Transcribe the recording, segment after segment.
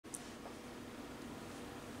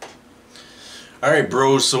Alright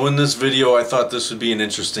bros, so in this video I thought this would be an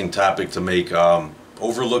interesting topic to make.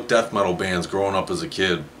 Overlooked death metal bands growing up as a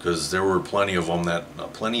kid, because there were plenty of them,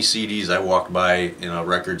 plenty CDs I walked by in a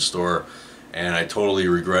record store and I totally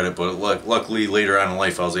regret it, but luckily later on in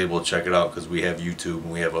life I was able to check it out because we have YouTube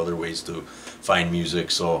and we have other ways to find music.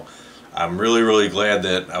 So I'm really glad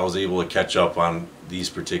that I was able to catch up on these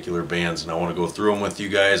particular bands, and I want to go through them with you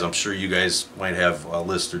guys. I'm sure you guys might have a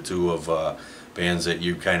list or two of bands that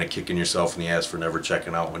you're kind of kicking yourself in the ass for never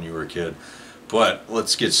checking out when you were a kid. But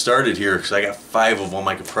let's get started here, because I got 5 of them.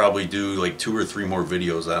 I could probably do like 2 or 3 more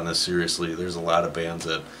videos on this. Seriously, there's a lot of bands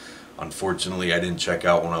that unfortunately I didn't check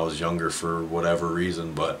out when I was younger for whatever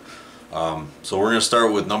reason. But so we're going to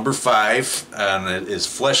start with number 5, and it is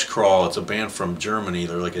Fleshcrawl. It's a band from Germany.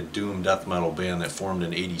 They're like a doom death metal band that formed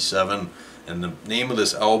in '87, and the name of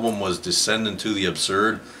this album was Descend into the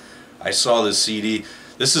Absurd. I saw this CD.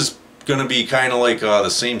 This is going to be kind of like the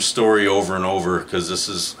same story over and over, because this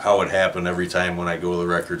is how it happened every time when I go to the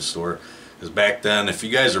record store. Because back then, if you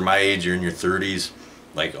guys are my age, you're in your 30s,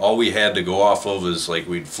 like all we had to go off of is like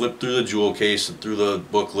we'd flip through the jewel case and through the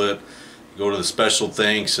booklet, go to the special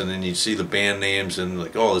thanks, and then you'd see the band names and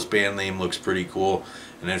like, oh, this band name looks pretty cool.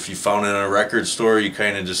 And then if you found it in a record store, you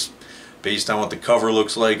kind of just, based on what the cover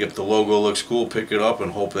looks like, if the logo looks cool, pick it up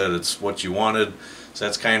and hope that it's what you wanted. So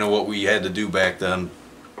that's kind of what we had to do back then.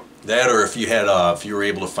 That, or if you had, if you were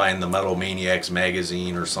able to find the Metal Maniacs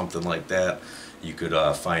magazine or something like that, you could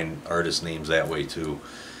find artist names that way too.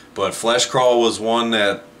 But Fleshcrawl was one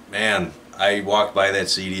that, man, I walked by that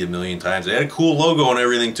CD a million times. It had a cool logo and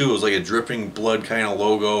everything too. It was like a dripping blood kind of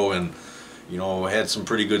logo, and you know, it had some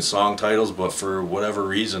pretty good song titles. But for whatever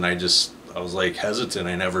reason, I was like hesitant.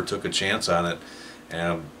 I never took a chance on it, and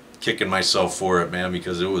I'm kicking myself for it, man,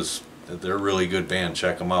 because they're a really good band.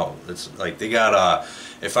 Check them out. It's like they got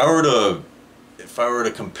if I were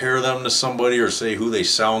to compare them to somebody or say who they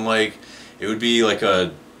sound like, it would be like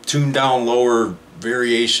a tuned down lower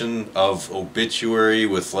variation of Obituary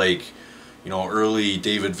with, like, you know, early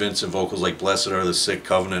David Vincent vocals, like Blessed Are the Sick,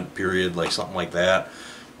 Covenant period, like something like that.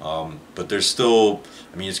 But there's still,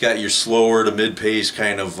 I mean, it's got your slower to mid-pace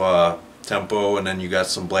kind of tempo, and then you got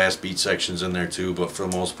some blast beat sections in there too, but for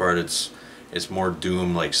the most part it's more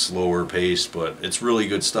doom, like slower pace. But it's really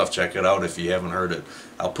good stuff. Check it out if you haven't heard it.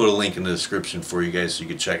 I'll put a link in the description for you guys so you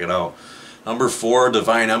can check it out. Number 4,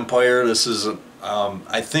 Divine Empire. This is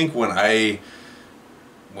I think when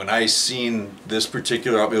I seen this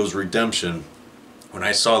particular, it was Redemption. When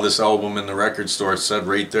I saw this album in the record store, it said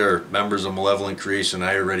right there, members of Malevolent Creation.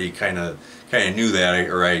 I already kind of knew that,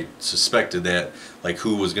 or I suspected that, like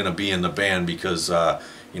who was going to be in the band, because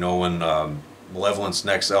you know, when Malevolent's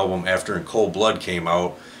next album, After in Cold Blood, came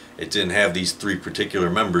out, it didn't have these 3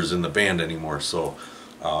 particular members in the band anymore. So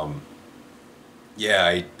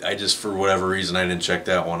yeah, I just, for whatever reason, I didn't check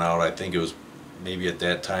that one out. I think it was maybe at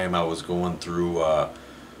that time I was going through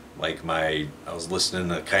like I was listening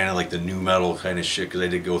to kind of like the new metal kind of shit, because I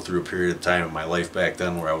did go through a period of time in my life back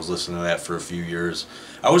then where I was listening to that for a few years.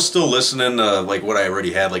 I was still listening to like what I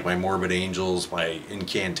already had, like my Morbid Angels, my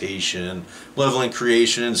Incantation, Malevolent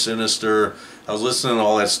Creation, Sinister. I was listening to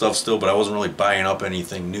all that stuff still, but I wasn't really buying up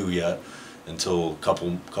anything new yet until a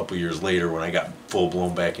couple years later when I got full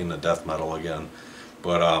blown back into death metal again.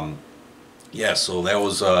 But yeah, so that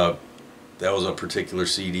was a particular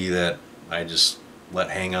CD that I just let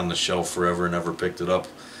hang on the shelf forever and never picked it up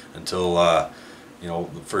until you know,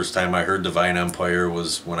 the first time I heard Divine Empire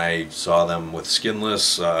was when I saw them with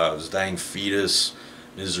Skinless, it was Dying Fetus,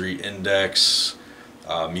 Misery Index,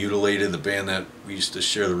 Mutilated, the band that we used to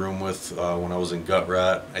share the room with when I was in Gut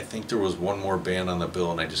Rot. I think there was one more band on the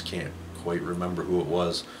bill and I just can't quite remember who it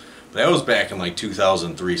was. But that was back in like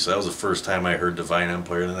 2003, so that was the first time I heard Divine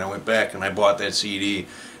Empire. And then I went back and I bought that CD,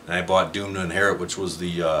 and I bought Doom to Inherit, which was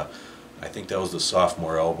the I think that was the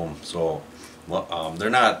sophomore album. So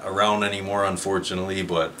they're not around anymore, unfortunately,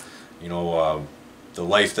 but you know, the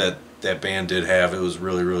life that band did have, it was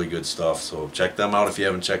really good stuff. So check them out if you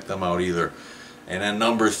haven't checked them out either. And then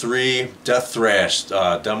number 3, Death Thrash,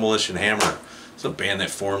 Demolition Hammer. It's a band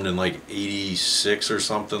that formed in like '86 or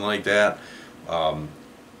something like that.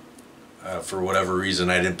 For whatever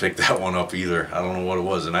reason, I didn't pick that one up either. I don't know what it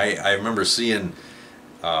was. And I remember seeing,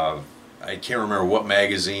 I can't remember what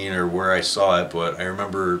magazine or where I saw it, but I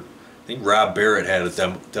remember, I think Rob Barrett had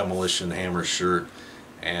a Demolition Hammer shirt,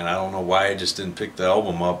 and I don't know why I just didn't pick the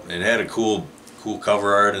album up. It had a cool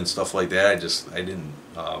cover art and stuff like that. I didn't.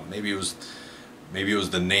 Maybe it was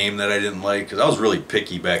the name that I didn't like, because I was really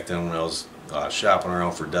picky back then when I was shopping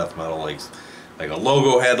around for death metal. Like a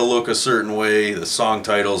logo had to look a certain way, the song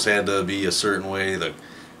titles had to be a certain way, the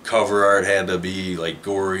cover art had to be like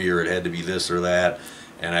gory, or it had to be this or that,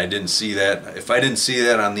 and I didn't see that. If I didn't see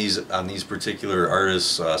that on these particular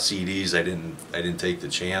artists' CDs, I didn't take the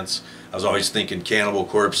chance. I was always thinking Cannibal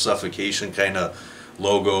Corpse, Suffocation kind of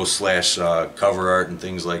logo slash cover art and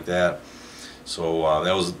things like that. So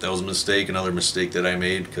that was a mistake, another mistake that I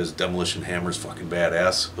made, because Demolition Hammer's fucking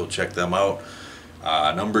badass. Go check them out.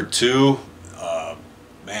 Number 2,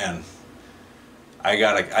 man, I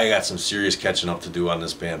got some serious catching up to do on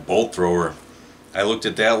this band, Bolt Thrower. I looked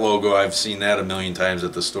at that logo. I've seen that a million times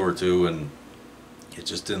at the store too, and it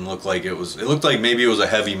just didn't look like it was. It looked like maybe it was a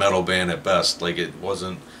heavy metal band at best. Like it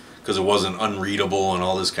wasn't, because it wasn't unreadable and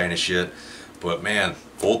all this kind of shit. But man,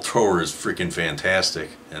 Bolt Thrower is freaking fantastic,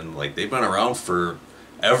 and like they've been around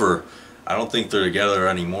forever. I don't think they're together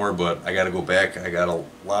anymore, but I got to go back. I got a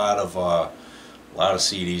lot of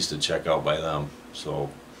CDs to check out by them. So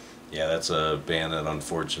yeah, that's a band that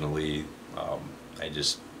unfortunately I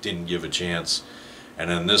just didn't give a chance. And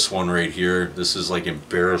then this one right here, this is like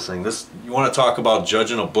embarrassing. This, you want to talk about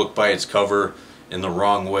judging a book by its cover in the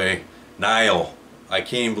wrong way. Nile. I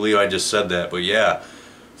can't even believe I just said that, but yeah,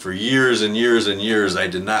 for years and years and years I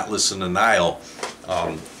did not listen to Nile.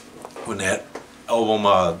 When that album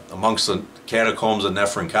Amongst the Catacombs of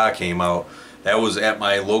Nephron-Ka came out, that was at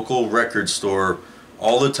my local record store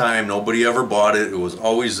all the time. Nobody ever bought it. It was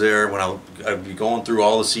always there. When I'd be going through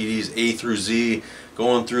all the CDs A through Z,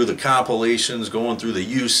 going through the compilations, going through the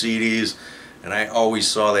U CDs, and I always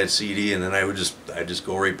saw that CD, and then I'd just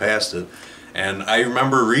go right past it. And I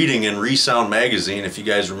remember reading in Resound magazine, if you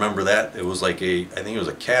guys remember that, it was like I think it was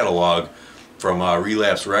a catalog from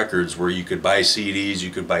Relapse Records, where you could buy CDs, you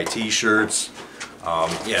could buy T-shirts.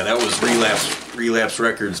 Yeah, that was Relapse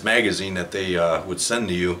Records magazine that they would send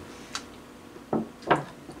to you,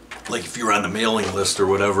 like if you were on the mailing list or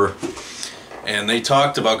whatever. And they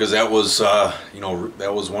talked about, because that was you know,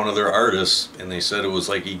 that was one of their artists, and they said it was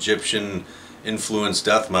like Egyptian influenced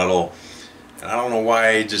death metal. And I don't know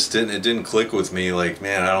why it didn't click with me. Like,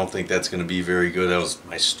 man, I don't think that's going to be very good. That was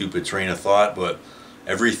my stupid train of thought. But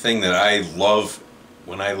everything that I love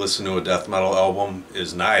when I listen to a death metal album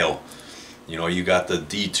is Nile. You know, you got the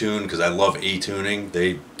D-tune, because I love A-tuning.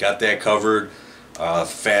 They got that covered.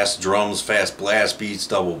 Fast drums, fast blast beats,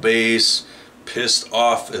 double bass, pissed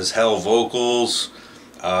off as hell vocals,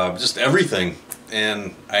 just everything.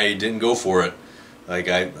 And I didn't go for it. Like,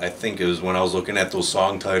 I think it was when I was looking at those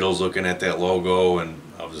song titles, looking at that logo, and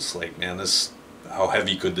I was just like, man, how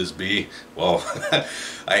heavy could this be? Well,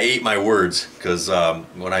 I ate my words, because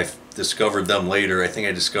when I discovered them later, I think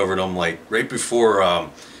I discovered them like right before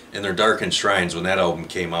In Their Darkened Shrines, when that album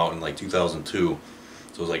came out in like 2002.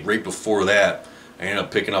 So it was like right before that, I ended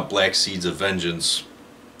up picking up Black Seeds of Vengeance,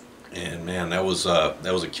 and man, that was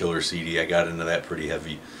a killer CD. I got into that pretty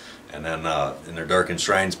heavy. And then In Their Darkened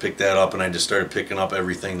Shrines, picked that up, and I just started picking up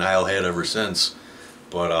everything Nile had ever since.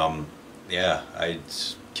 But yeah, I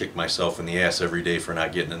kicked myself in the ass every day for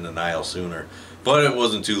not getting into Nile sooner. But it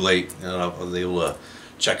wasn't too late. You know, I was able to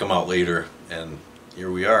check them out later, and here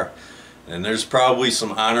we are. And there's probably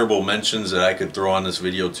some honorable mentions that I could throw on this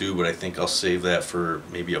video too, but I think I'll save that for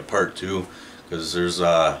maybe a part 2, because there's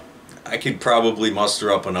I could probably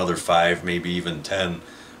muster up another 5, maybe even 10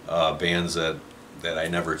 bands that I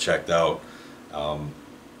never checked out, and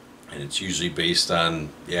it's usually based on,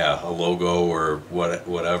 yeah, a logo or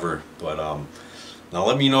whatever. But now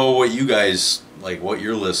let me know what you guys like, what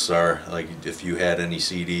your lists are, like if you had any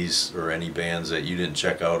CDs or any bands that you didn't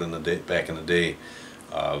check out in the day, back in the day,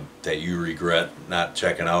 that you regret not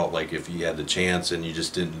checking out, like if you had the chance and you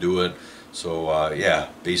just didn't do it. So yeah,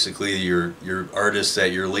 basically your artists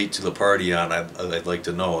that you're late to the party on, I'd like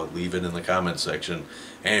to know. Leave it in the comment section.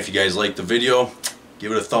 And if you guys like the video,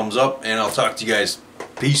 give it a thumbs up, and I'll talk to you guys.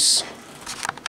 Peace.